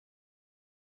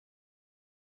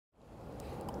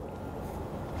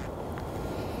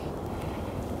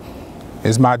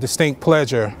It's my distinct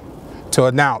pleasure to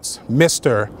announce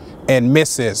Mr. and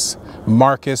Mrs.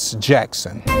 Marcus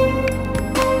Jackson.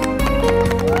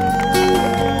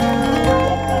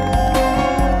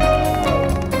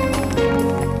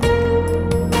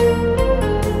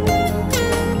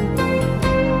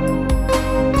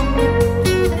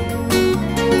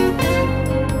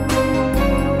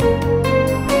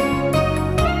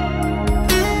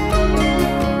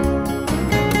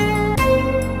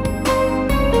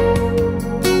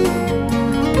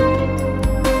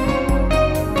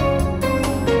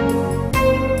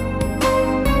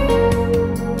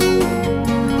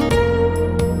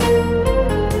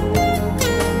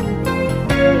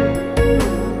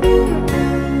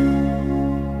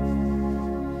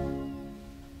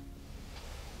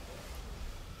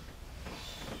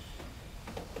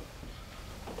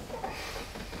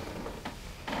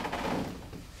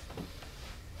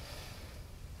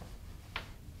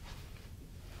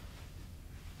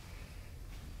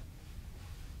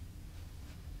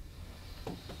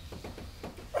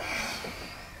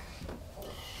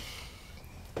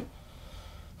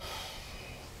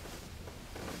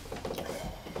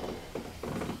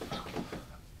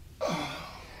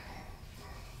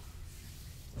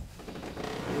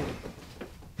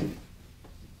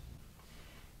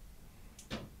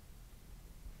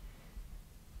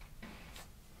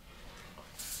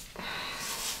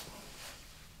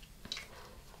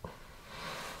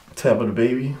 Tabitha,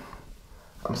 baby,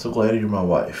 I'm so glad you're my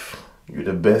wife. You're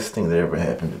the best thing that ever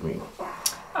happened to me.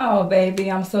 Oh,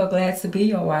 baby, I'm so glad to be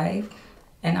your wife.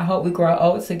 And I hope we grow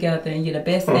old together and you're the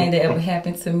best thing that ever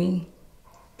happened to me.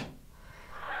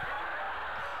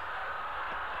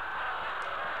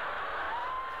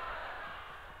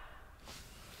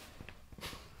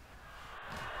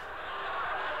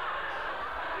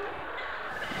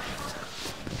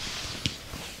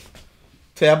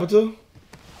 Tabitha,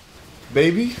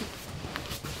 baby.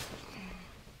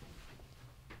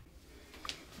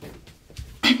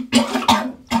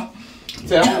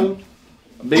 Tabitha,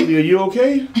 baby, are you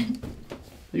okay?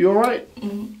 You all right?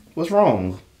 What's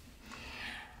wrong?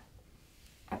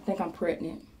 I think I'm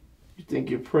pregnant. You think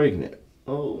you're pregnant?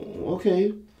 Oh,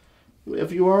 okay.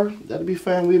 If you are, that'll be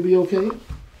fine. We'll be okay.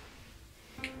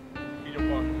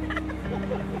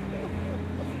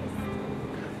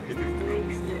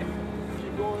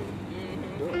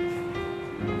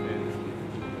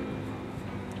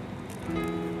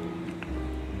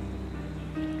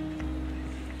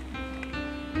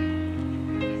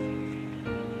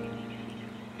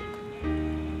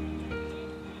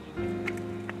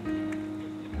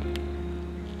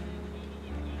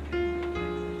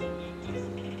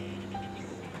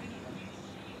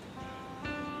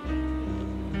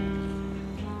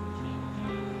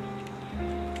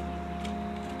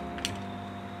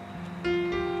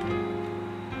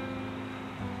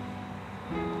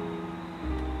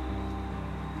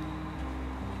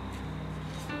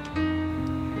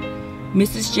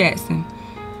 Mrs. Jackson,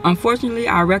 unfortunately,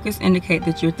 our records indicate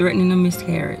that you're threatening a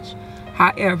miscarriage.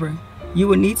 However, you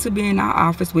will need to be in our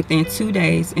office within 2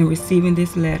 days in receiving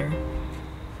this letter.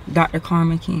 Dr.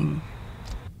 Carmen King.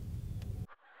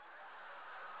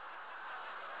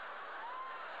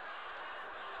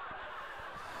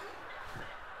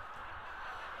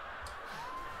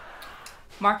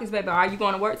 Marcus, baby, are you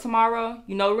going to work tomorrow?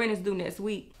 You know rent is due next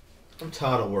week. I'm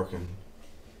tired of working.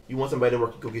 You want somebody to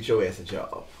work, go get your ass a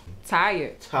job.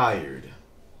 Tired. Tired.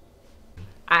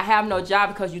 I have no job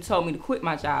because you told me to quit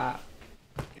my job.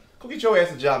 Go get your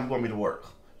ass a job. You want me to work.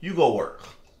 You go work.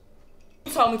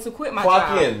 You told me to quit my Clock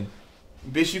job. in.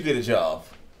 Bitch, you get a job.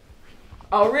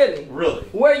 Oh, really? Really?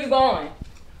 Where are you going?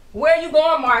 Where are you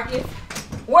going, Marcus?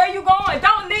 Where are you going?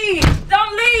 Don't leave.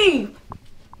 Don't leave.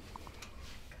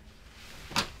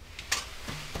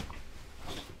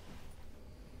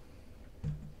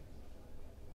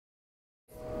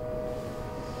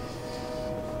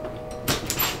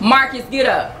 Marcus, get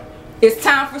up. It's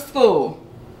time for school.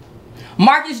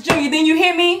 Marcus Jr., didn't you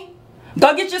hear me?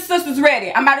 Go get your sisters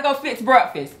ready. I'm about to go fix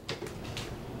breakfast.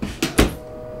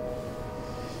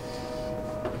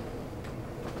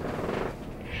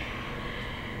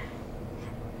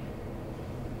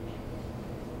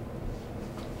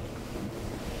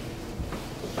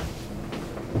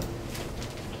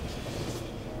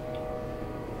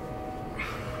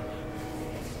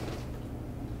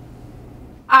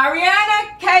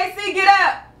 Ariana, Casey, get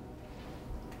up.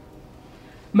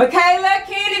 Michaela,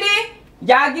 Kennedy,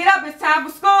 y'all get up. It's time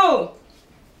for school.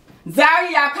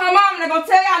 Zaria, y'all come on. I'm not going to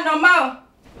tell y'all no more.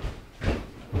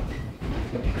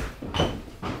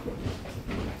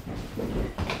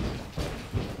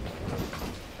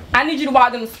 I need you to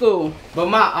walk them to school. But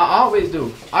Ma, I always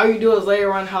do. All you do is lay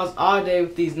around the house all day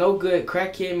with these no good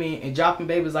crackhead men and dropping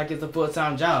babies like it's a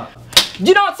full-time job.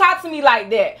 You don't talk to me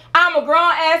like that. I'm a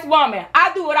grown-ass woman.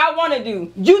 I do what I want to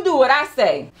do. You do what I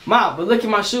say. Ma, but look at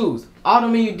my shoes. All the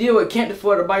men you deal with can't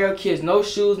afford to buy your kids no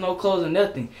shoes, no clothes, or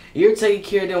nothing. You're taking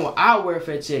care of them with our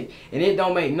welfare check, and it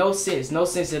don't make no sense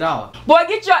at all. Boy,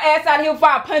 get your ass out of here before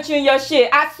I punch you in your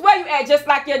shit. I swear you act just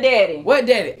like your daddy. What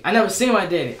daddy? I never seen my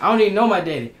daddy. I don't even know my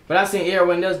daddy, but I seen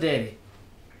everyone else's daddy.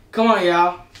 Come on,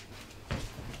 y'all.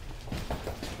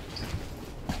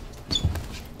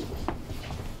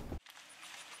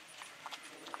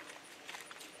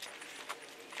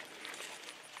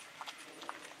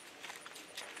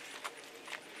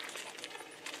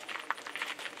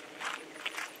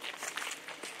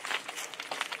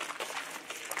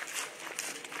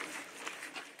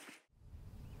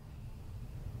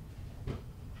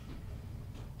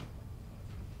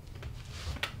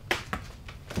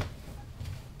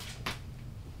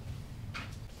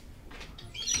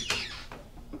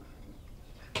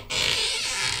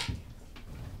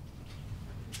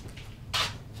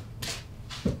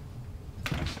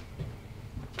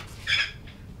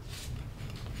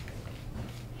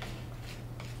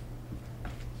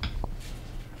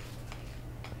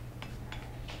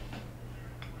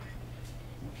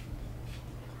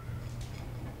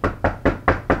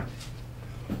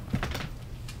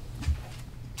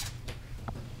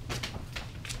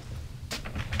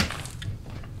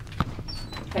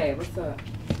 Hey, what's up?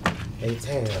 Hey,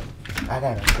 Tam, I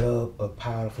got a dub of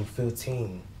powder for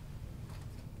 15.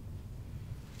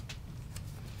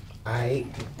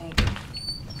 Aight. Thank you.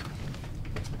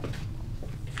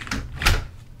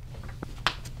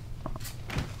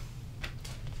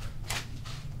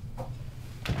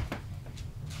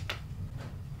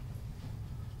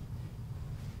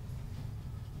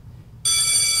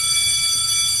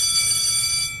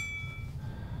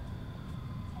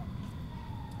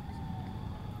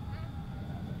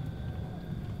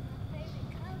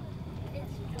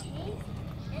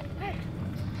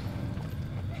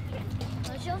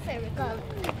 What's your favorite color?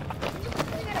 We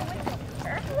gotta wake up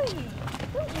early.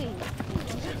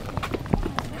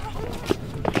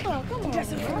 Oh, come on.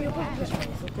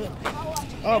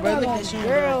 Oh, bro, look at you.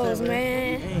 Girls,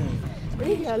 man. But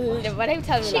they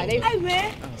tell me like they. Hey,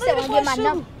 man. Said want to get my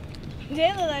number. They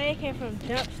look like they came from a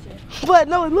dumpster. But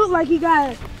no, it looked like he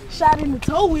got shot in the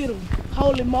toe with him.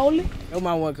 Holy moly. Your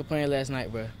mom wasn't complaining last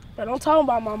night, bro. But don't talk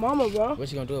about my mama, bro.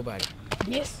 What you gonna do about it?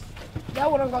 Yes.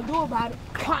 That's what I'm gonna do about it.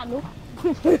 Partner.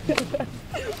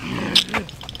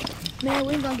 Man,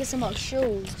 we gonna get some more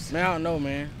shoes. Man, I don't know,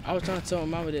 man. I was trying to tell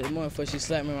my mama that morning before she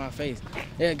slapped me in my face.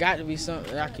 There got to be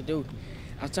something that I could do.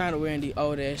 I'm tired of wearing these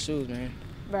old ass shoes, man.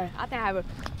 Bro, I think I have a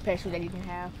pair of shoes that you can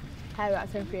have. I have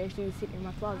about 10 pair of shoes sitting in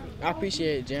my closet. I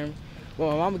appreciate it, Jeremy. Well,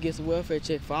 my mama gets a welfare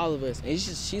check for all of us, and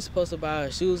she's supposed to buy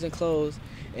her shoes and clothes,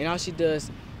 and all she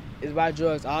does is buy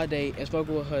drugs all day and smoke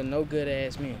with her no good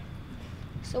ass men.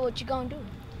 So what you gonna do?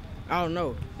 I don't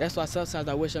know. That's why sometimes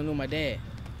I wish I knew my dad.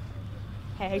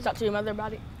 Hey, have you talked to your mother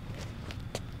about it?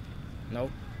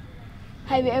 No.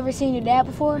 Have you ever seen your dad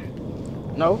before?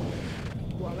 No.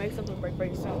 Well, maybe something will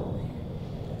break soon. All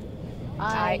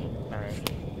All right.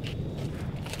 right.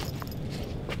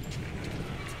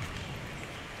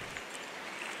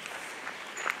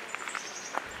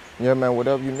 Yeah, man,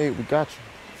 whatever you need, we got you.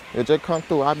 Yeah, just come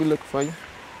through. I'll be looking for you.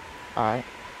 All right.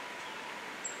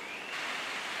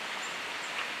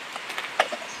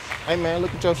 Hey, man,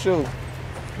 look at your shoes.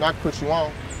 Not put you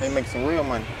on. They make some real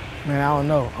money. Man, I don't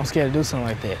know. I'm scared to do something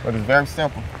like that. But it's very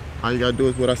simple. All you gotta do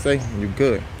is what I say, and you're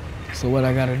good. So what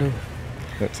I gotta do?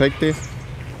 Now take this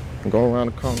and go around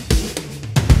the corner.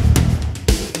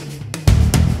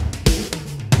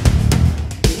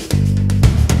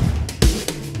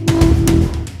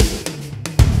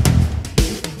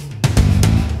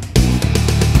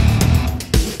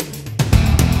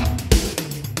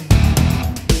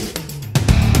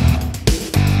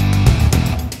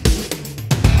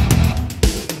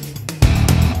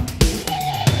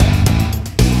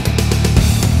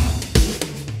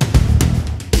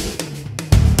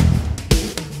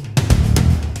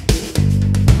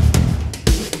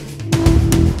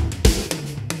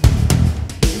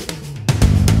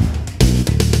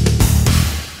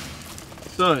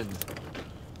 Son,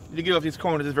 you need to get off these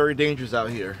corners. It's very dangerous out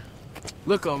here.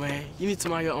 Look, man, you need to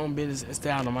mind your own business and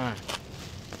stay out of mine.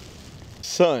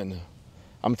 Son,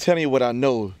 I'm telling you what I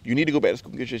know. You need to go back to school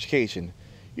and get your education.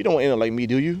 You don't want to end up like me,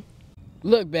 do you?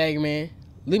 Look, Baggy man,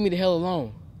 leave me the hell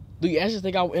alone. Do you actually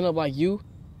think I will end up like you?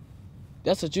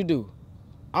 That's what you do.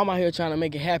 I'm out here trying to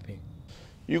make it happen.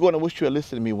 You're going to wish you had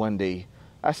listened to me one day.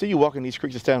 I see you walking these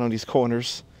streets and standing on these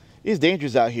corners. It's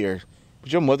dangerous out here.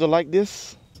 But your mother like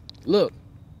this? Look,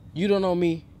 you don't know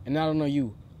me, and I don't know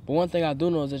you. But one thing I do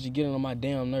know is that you're getting on my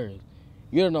damn nerves.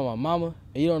 You don't know my mama,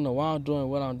 and you don't know why I'm doing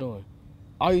what I'm doing.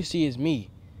 All you see is me.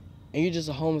 And you're just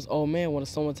a homeless old man wanting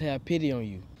someone to have pity on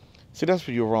you. See, that's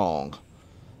where you're wrong.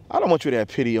 I don't want you to have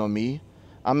pity on me.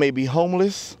 I may be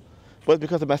homeless, but it's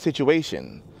because of my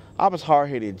situation. I was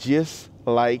hard-headed just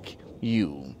like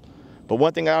you. But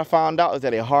one thing I found out is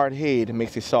that a hard head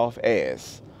makes a soft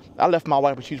ass. I left my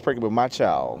wife when she was pregnant with my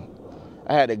child.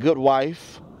 I had a good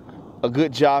wife, a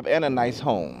good job, and a nice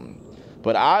home.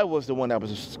 But I was the one that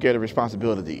was scared of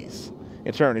responsibilities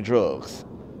and turning to drugs.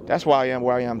 That's why I am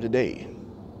where I am today.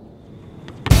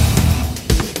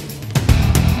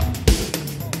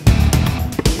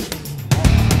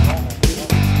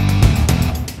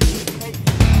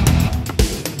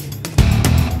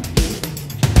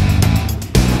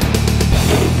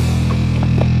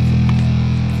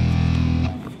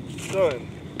 Son,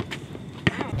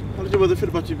 how did your mother feel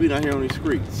about you being out here on these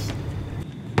streets?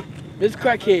 Miss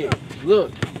Crackhead,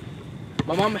 look,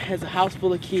 my mama has a house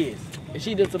full of kids, and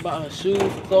she doesn't buy her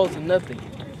shoes, clothes, and nothing.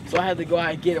 So I had to go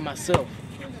out and get it myself.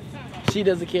 She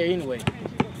doesn't care anyway.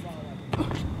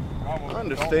 I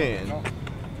understand,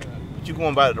 but you're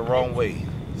going about it the wrong way.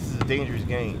 This is a dangerous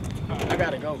game. I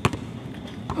gotta go.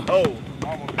 Oh,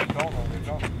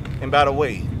 and by the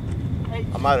way,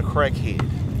 I'm not a crackhead.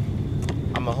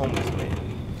 I'm a homeless man.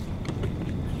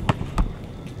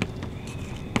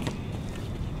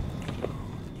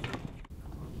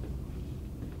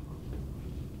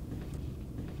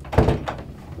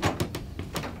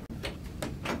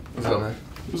 What's up, man?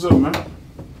 What's up, man?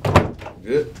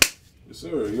 Good? Yes,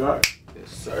 sir. You all right?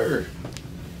 Yes, sir.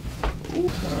 Ooh,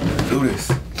 let's do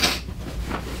this.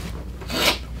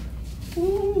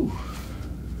 Ooh.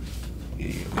 Yeah,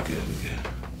 we good.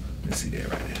 Let's see that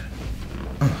right there.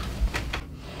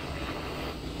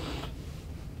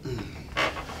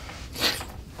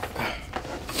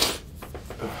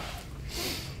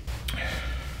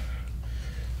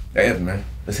 Hey, Evan, man,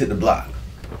 let's hit the block.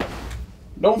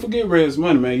 Don't forget Red's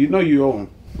money, man. You know you owe him.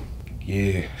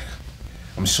 Yeah,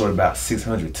 I'm short about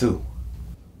 600 too.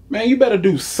 Man, you better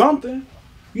do something.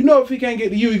 You know if he can't get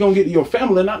to you, he gonna get to your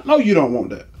family, and I know you don't want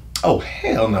that. Oh,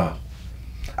 hell no.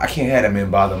 I can't have that man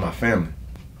bother my family.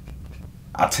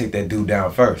 I'll take that dude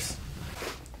down first.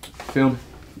 Feel me?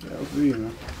 Yeah, I'll see you,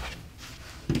 man.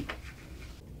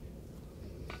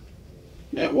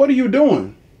 Man, what are you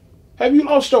doing? Have you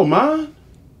lost your mind?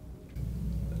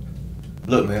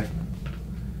 Look, man,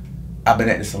 I've been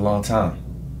at this a long time,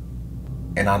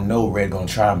 and I know Red gonna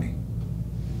try me.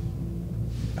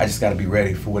 I just gotta be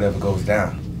ready for whatever goes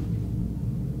down.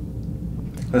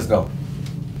 Let's go.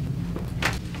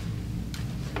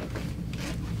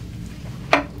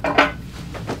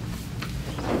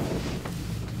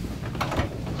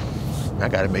 I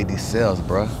gotta make these sales,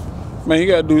 bruh. Man, you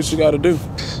gotta do what you gotta do.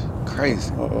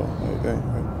 Crazy. Okay.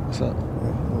 What's up?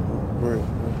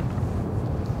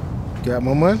 Got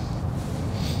my money?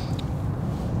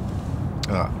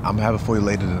 I'm gonna have it for you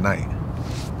later tonight.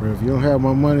 Bro, if you don't have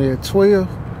my money at 12,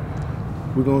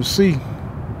 we're gonna see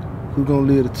who's gonna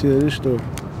live to tell this story.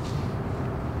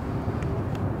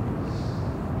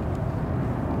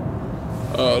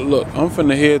 Look, I'm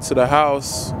finna head to the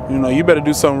house. You know, you better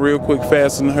do something real quick,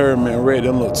 fast and hurry, man. Red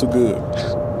don't look too good.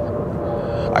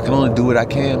 I can only do what I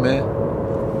can, man.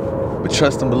 But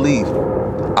trust and believe.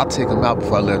 I'll take him out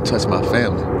before I let him touch my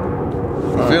family.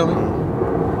 You feel me?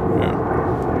 Yeah.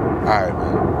 All right,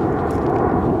 man.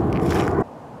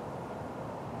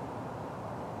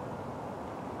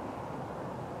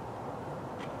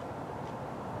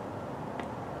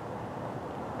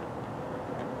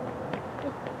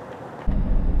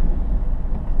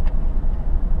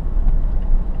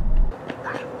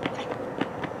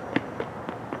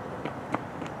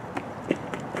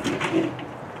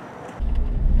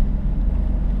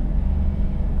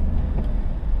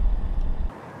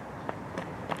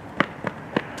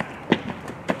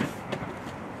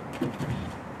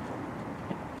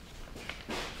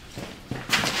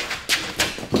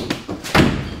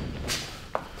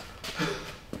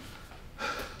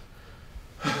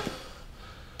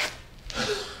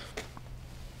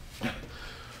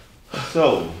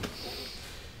 So,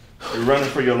 you're running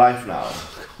for your life now.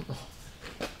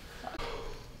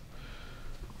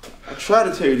 I try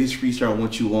to tell you these streets aren't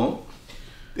what you want.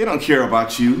 They don't care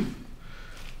about you.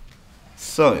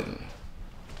 Son,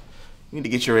 you need to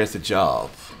get your ass a job.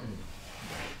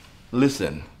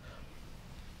 Listen,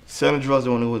 selling drugs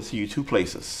only will see you two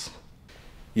places.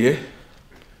 Yeah?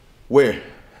 Where?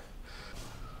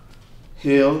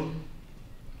 Hell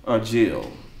or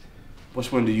jail. Which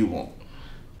one do you want?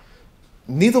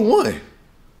 Neither one.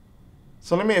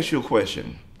 So let me ask you a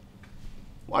question.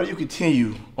 Why do you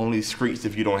continue on these streets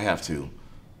if you don't have to?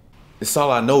 It's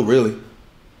all I know, really.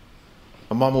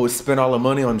 My mama would spend all her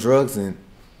money on drugs, and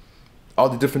all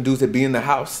the different dudes that be in the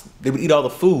house, they would eat all the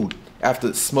food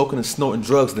after smoking and snorting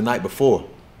drugs the night before.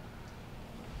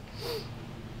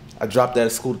 I dropped out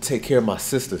of school to take care of my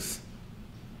sisters.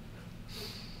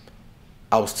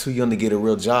 I was too young to get a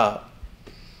real job,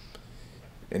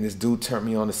 and this dude turned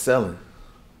me on to selling.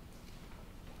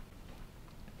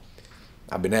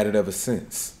 I've been at it ever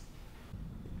since.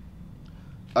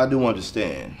 I do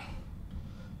understand,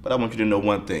 but I want you to know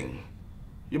one thing.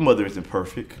 Your mother isn't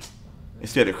perfect.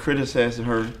 Instead of criticizing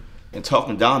her and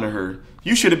talking down to her,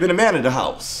 you should have been a man in the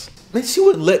house. Man, she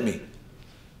wouldn't let me.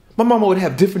 My mama would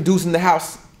have different dudes in the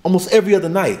house almost every other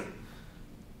night.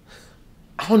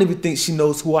 I don't even think she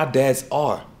knows who our dads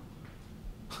are.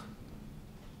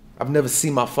 I've never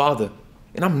seen my father,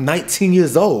 and I'm 19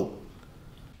 years old.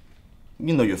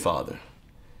 You know your father.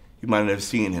 You might have never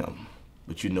seen him,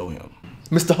 but you know him.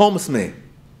 Mr. Homeless Man,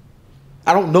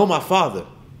 I don't know my father.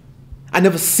 I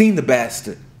never seen the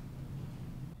bastard.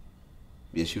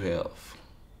 Yes, you have.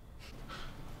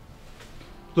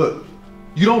 Look,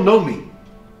 you don't know me,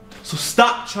 so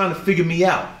stop trying to figure me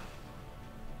out.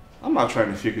 I'm not trying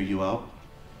to figure you out.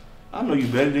 I know you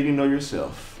better than you know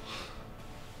yourself.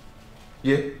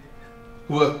 Yeah?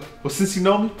 Well, since you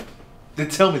know me, then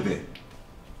tell me then.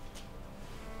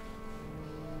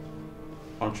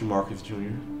 Aren't you Marcus Jr.?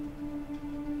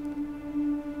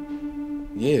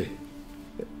 Yeah.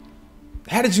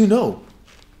 How did you know?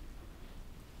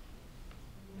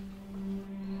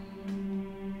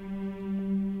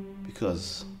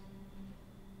 Because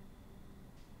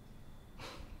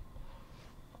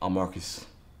I'm Marcus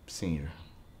Sr.